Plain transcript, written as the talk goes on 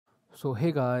So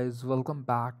hey guys, welcome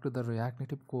back to the React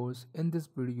Native course. In this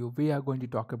video, we are going to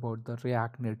talk about the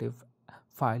React Native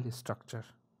file structure.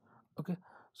 Okay,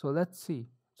 so let's see.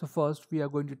 So first, we are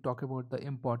going to talk about the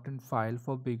important file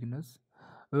for beginners.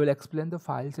 We will explain the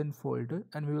files and folder,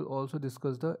 and we will also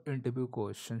discuss the interview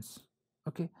questions.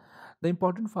 Okay, the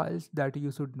important files that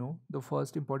you should know. The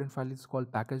first important file is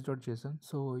called package.json.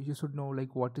 So you should know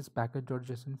like what is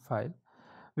package.json file.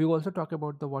 We also talk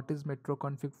about the what is metro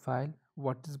config file,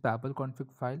 what is babel config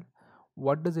file,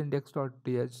 what does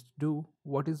index.th do,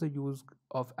 what is the use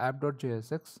of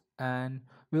app.jsx, and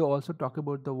we also talk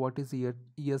about the what is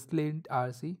ESLint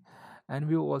RC, and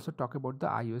we will also talk about the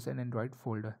iOS and Android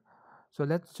folder. So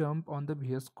let's jump on the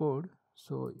VS Code.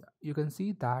 So you can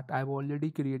see that I've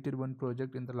already created one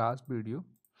project in the last video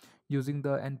using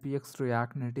the npx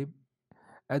react native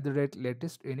at the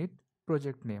latest init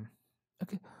project name.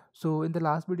 Okay, so in the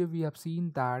last video we have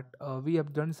seen that we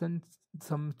have done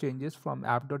some changes from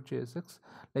app.jsx.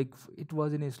 Like it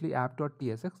was initially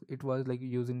app.tsx, it was like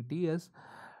using ts,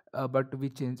 but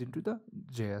we changed into the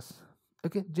js.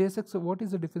 Okay, JSX. So what is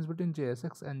the difference between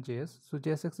JSX and JS? So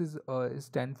JSX is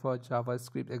stand for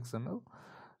JavaScript XML.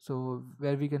 So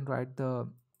where we can write the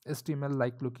HTML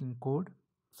like looking code.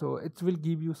 So it will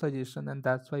give you suggestion, and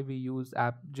that's why we use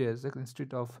app JSX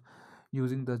instead of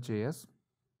using the JS.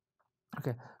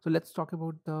 Okay, so let's talk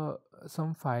about the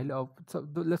some file of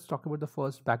let's talk about the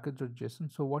first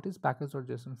package.json. So what is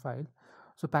package.json file?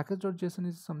 So package.json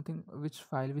is something which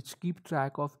file which keep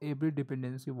track of every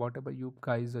dependency whatever you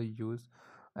guys are use,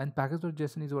 and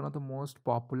package.json is one of the most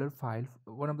popular file,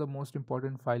 one of the most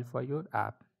important file for your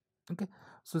app. Okay,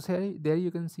 so say there you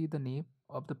can see the name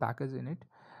of the package in it,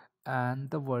 and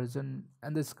the version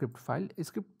and the script file.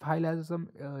 Script file has some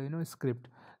script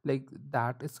like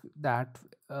that is that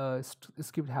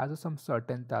script has some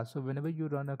certain task. So whenever you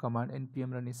run a command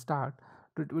npm run start,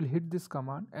 so it will hit this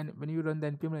command, and when you run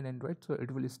the npm run android, so it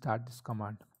will start this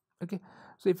command. Okay,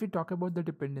 so if we talk about the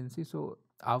dependency, so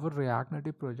our react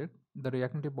native project, the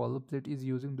react native boilerplate is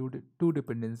using two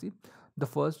dependency. The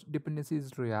first dependency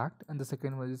is react, and the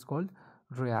second one is called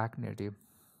react native.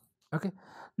 Okay,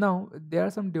 now there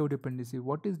are some dev dependency.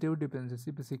 What is dev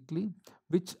dependency? Basically,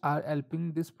 which are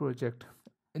helping this project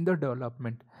in the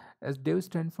development. As dev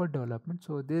stand for development,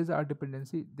 so these are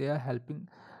dependency, they are helping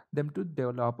them to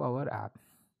develop our app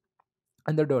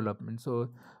and the development. So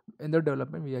in the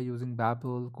development we are using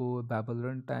babel core, babel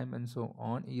runtime, and so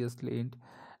on, ESLint.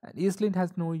 And ESLint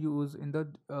has no use in the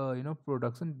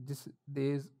production. This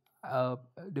these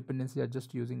dependency are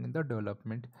just using in the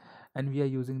development, and we are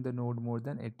using the node more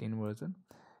than 18 version.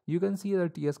 You can see the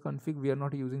ts config, we are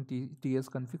not using ts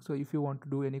config. So if you want to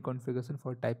do any configuration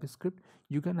for typescript,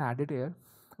 you can add it here.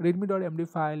 Readme.md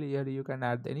file, here you can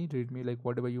add any readme, like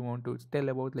whatever you want to tell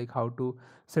about, like how to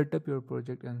set up your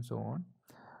project and so on.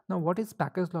 Now what is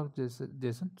package log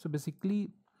json? So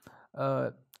basically,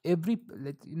 uh, every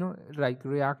like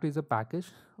react is a package.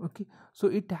 Okay, so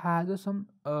it has some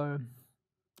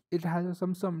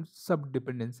sub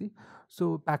dependency.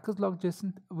 So package log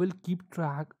json will keep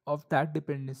track of that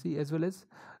dependency as well as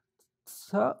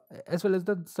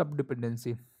the sub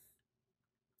dependency.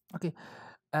 Okay,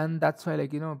 and that's why,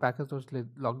 like, package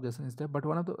log json is there. But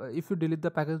one of the if you delete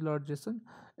the package log json,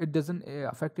 it doesn't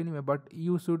affect anyway. But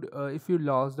you should, if you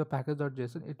lost the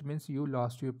package.json, it means you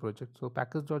lost your project. So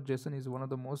package.json is one of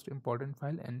the most important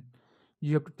file, and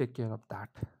you have to take care of that.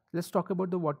 Let's talk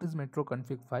about the what is metro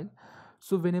config file.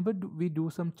 So whenever we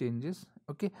do some changes,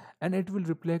 okay, and it will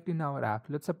reflect in our app.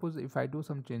 Let's suppose if I do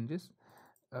some changes,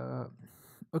 uh,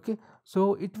 okay,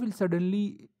 so it will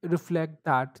suddenly reflect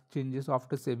that changes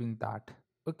after saving that.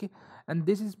 Okay, and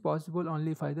this is possible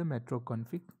only by the metro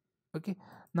config. Okay,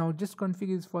 now just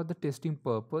config is for the testing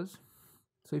purpose.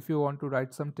 So if you want to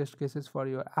write some test cases for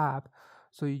your app,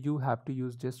 so you have to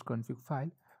use just config file.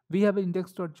 We have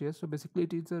index.js. So basically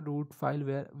it is a root file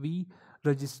where we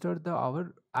register the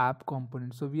our app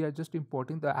component. So we are just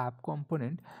importing the app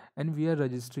component, and we are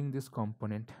registering this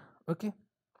component. Okay,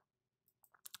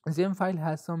 same file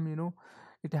has some,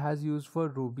 it has used for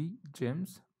ruby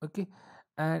gems. Okay,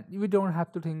 and we don't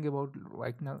have to think about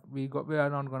right now, we are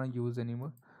not going to use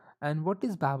anymore. And what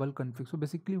is babel config? So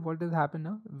basically what has happened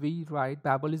now, we write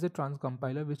babel is a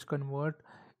transcompiler which convert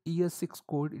ES6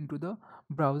 code into the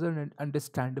browser and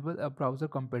understandable browser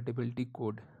compatibility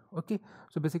code. Okay,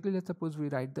 so basically let's suppose we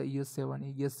write the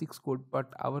ES7 ES6 code, but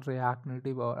our react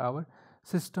native or our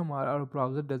system or our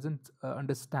browser doesn't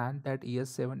understand that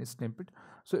ES7 snippet.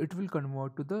 So it will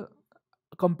convert to the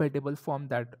compatible form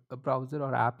that a browser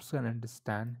or apps can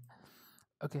understand.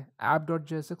 Okay,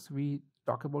 app.jsx, we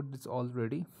talk about this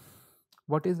already.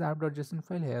 What is app.json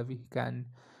file? Here we can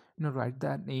write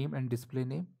the name and display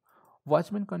name.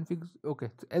 Watchman configs, okay,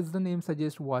 so as the name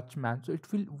suggests, watchman, so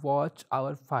it will watch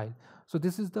our file. So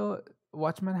this is the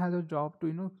watchman has a job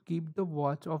to keep the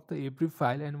watch of the every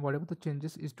file, and whatever the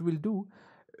changes it will do,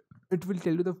 it will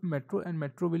tell you the metro, and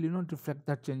metro will reflect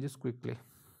that changes quickly.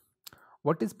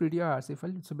 What is prettier RC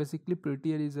file? So basically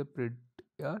prettier is a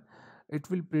prettier, it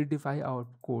will prettify our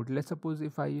code. Let's suppose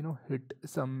if I hit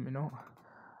some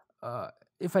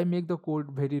if I make the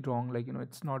code very wrong, like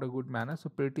it's not a good manner, so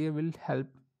prettier will help.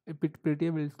 If it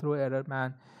prettier will throw error,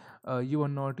 man, you are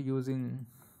not using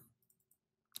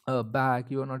back,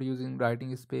 you are not using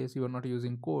writing space, you are not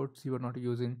using quotes, you are not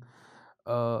using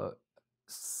uh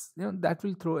that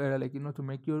will throw error, like to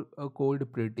make your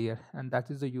code prettier, and that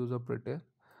is the use of prettier.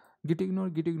 Git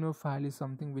ignore file is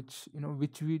something which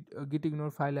which we git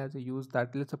ignore file has a use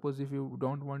that, let's suppose if you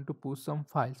don't want to push some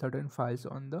file, certain files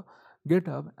on the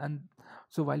GitHub, and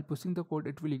so while pushing the code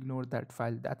it will ignore that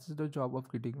file. That's the job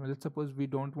of git ignore. Let's suppose we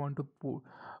don't want to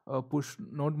push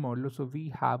node modulo, so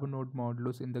we have a node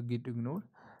modulos in the git ignore.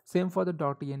 Same for the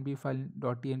 .env file.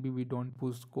 .env we don't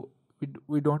push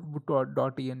we don't put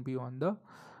 .env on the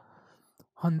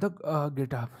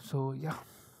GitHub. So yeah,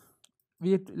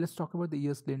 let's talk about the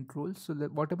ESLint rules. So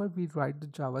that whatever we write the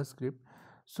JavaScript,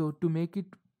 so to make it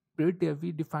prettier,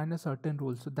 we define a certain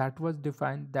rule. So that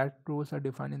rules are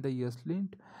defined in the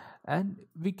ESLint, and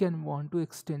we can want to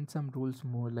extend some rules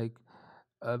more, like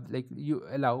you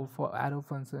allow for arrow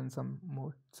function and some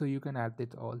more. So you can add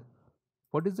it all.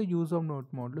 What is the use of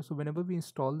node modulo? So whenever we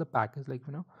install the package, like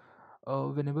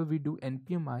whenever we do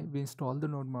npmi, we install the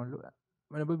node modulo.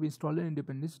 Whenever we install an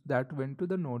independence, that went to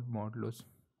the node modulos.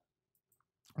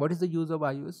 What is the use of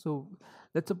iOS? So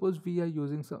let's suppose we are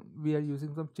using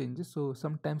some changes, so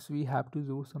sometimes we have to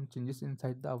do some changes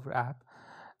inside our app,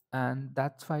 and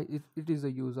that's why it is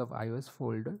a use of iOS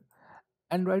folder.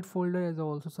 Android folder has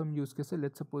also some use cases.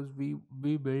 Let's suppose we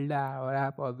build our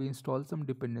app, or we install some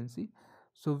dependency,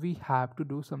 so we have to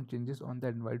do some changes on the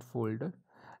Android folder.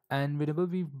 And whenever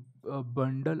we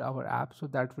bundle our app, so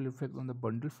that will reflect on the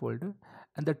bundle folder.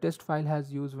 And the test file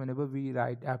has used whenever we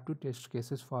write app to test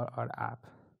cases for our app.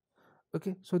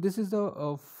 Okay, so this is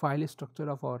the file structure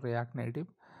of our React Native.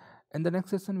 In the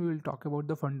next session, we will talk about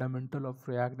the fundamental of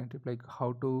React Native, like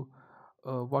how to,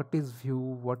 what is view,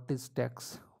 what is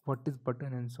text, what is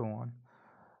button, and so on.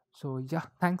 So yeah,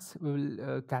 thanks. We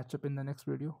will catch up in the next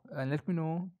video, and let me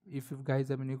know if you guys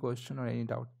have any question or any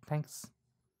doubt. Thanks.